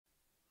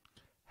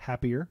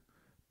Happier,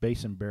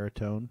 bass and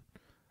baritone.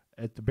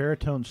 At the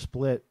baritone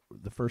split,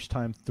 the first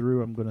time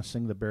through, I'm going to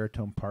sing the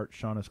baritone part.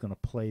 Shauna's going to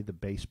play the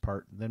bass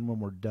part. Then when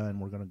we're done,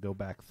 we're going to go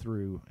back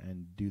through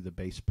and do the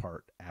bass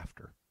part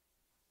after.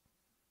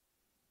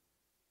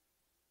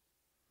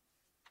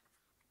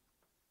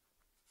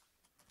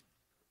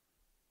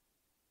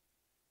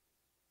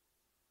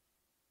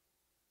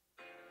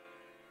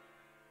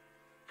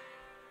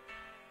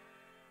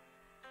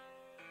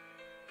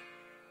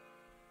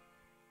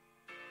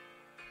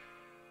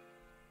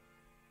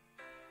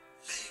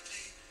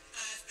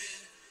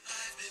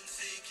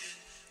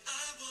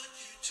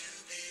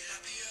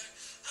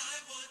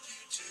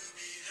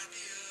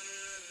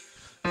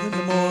 When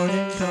the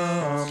morning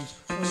comes,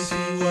 we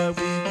see what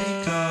we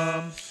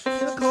become.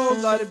 In the cold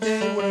light of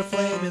day, we're a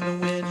flame in the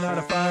wind, not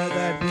a fire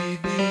that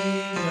we've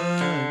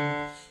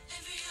begun.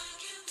 Every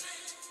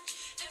argument,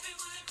 every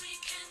word we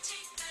can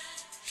take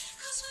back.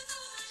 'Cause with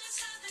all that has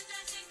happened,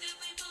 I think that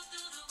we both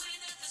know the way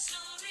that the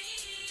story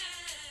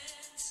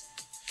ends.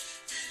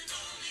 And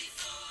only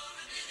for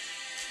a minute.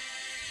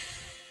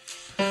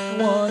 I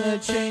wanna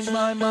change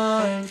my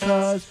mind,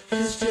 'cause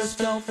this just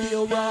don't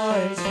feel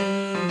right to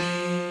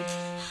me.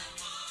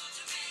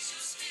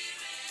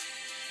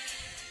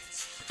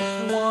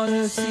 I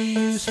wanna see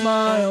you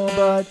smile,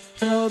 but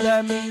no,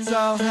 that means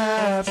I'll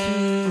have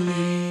to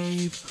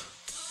leave.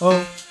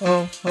 Oh,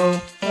 oh,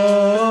 oh,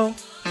 oh,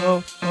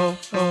 oh, oh,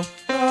 oh,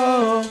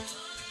 oh.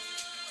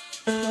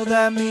 No,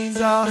 that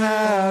means I'll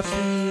have to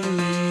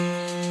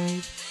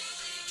leave.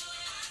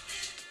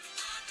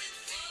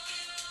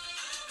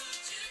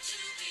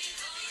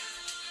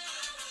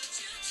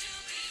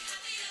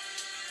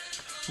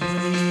 When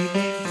the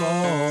evening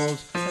falls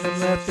and I'm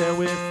left there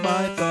with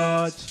my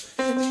thoughts,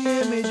 and the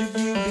image of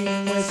you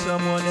being with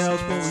someone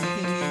else, but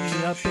waking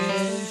me up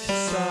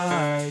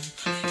inside.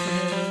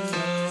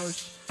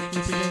 We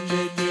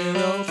pretended we're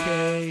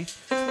okay.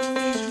 When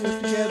we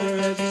drift together,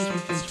 at least we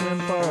can swim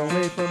far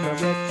away from the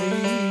wreck we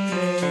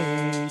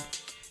made.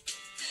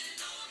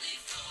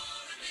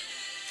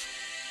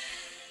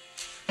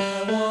 I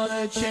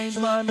wanna change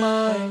my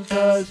mind,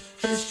 'cause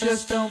this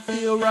just don't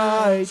feel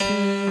right to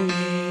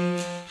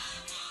me.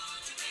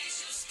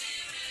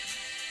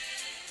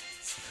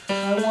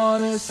 I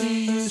wanna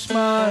see you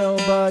smile,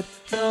 but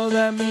no,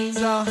 that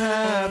means I'll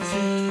have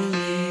to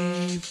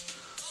leave.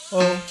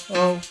 Oh,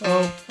 oh,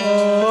 oh,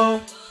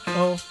 oh,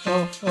 oh,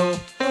 oh, oh,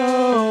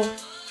 oh.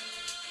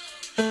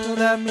 No,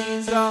 that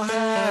means I'll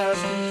have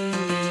to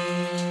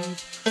leave.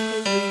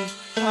 Lately,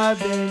 I've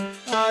been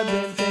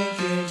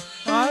thinking,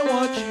 I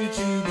want you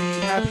to be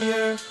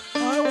happier.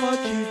 I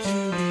want you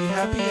to be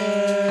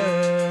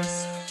happier.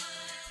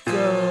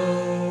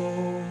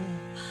 Go,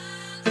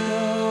 go.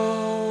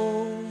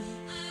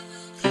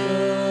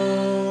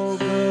 Go,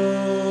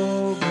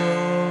 go, go,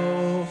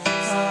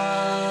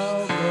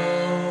 I'll go,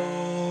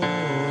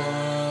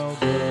 I'll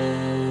go,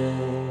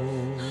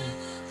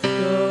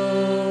 go.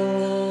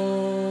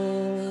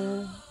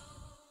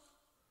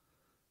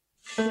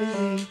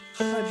 Lately,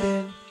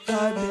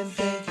 I've been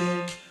thinking,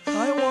 I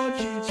want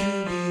you to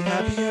be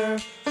happier,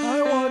 I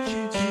want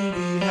you to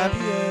be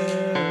happier.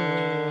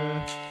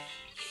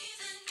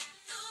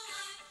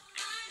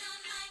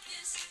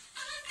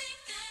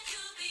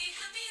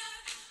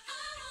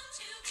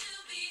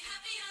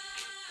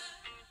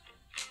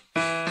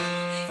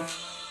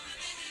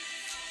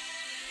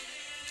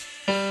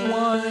 I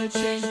wanna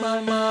change my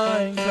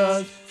mind,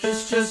 'cause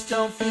this just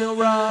don't feel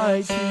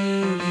right to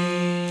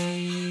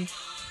me.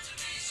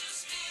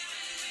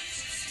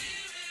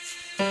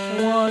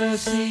 I wanna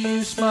see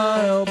you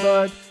smile,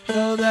 but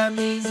no, that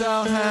means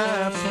I'll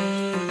have to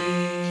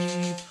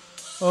leave.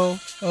 Oh,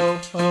 oh,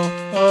 oh,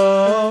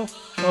 oh,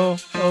 oh,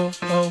 oh,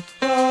 oh,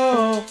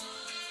 oh.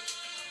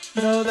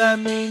 No, that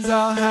means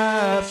I'll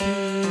have to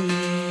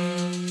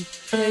leave.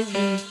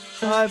 Lately,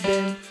 I've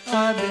been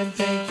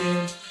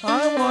thinking,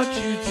 I want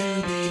you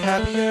to be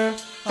happier.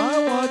 I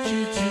want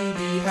you to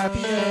be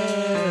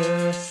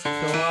happier. So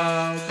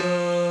I'll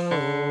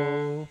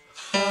go.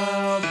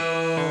 I'll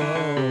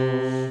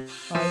go.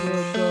 I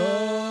will go.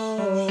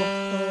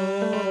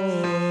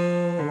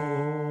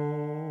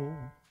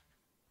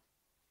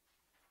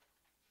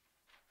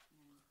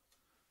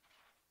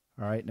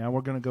 All right, now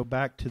we're going to go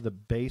back to the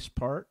bass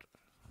part.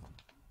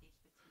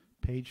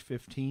 Page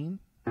 15.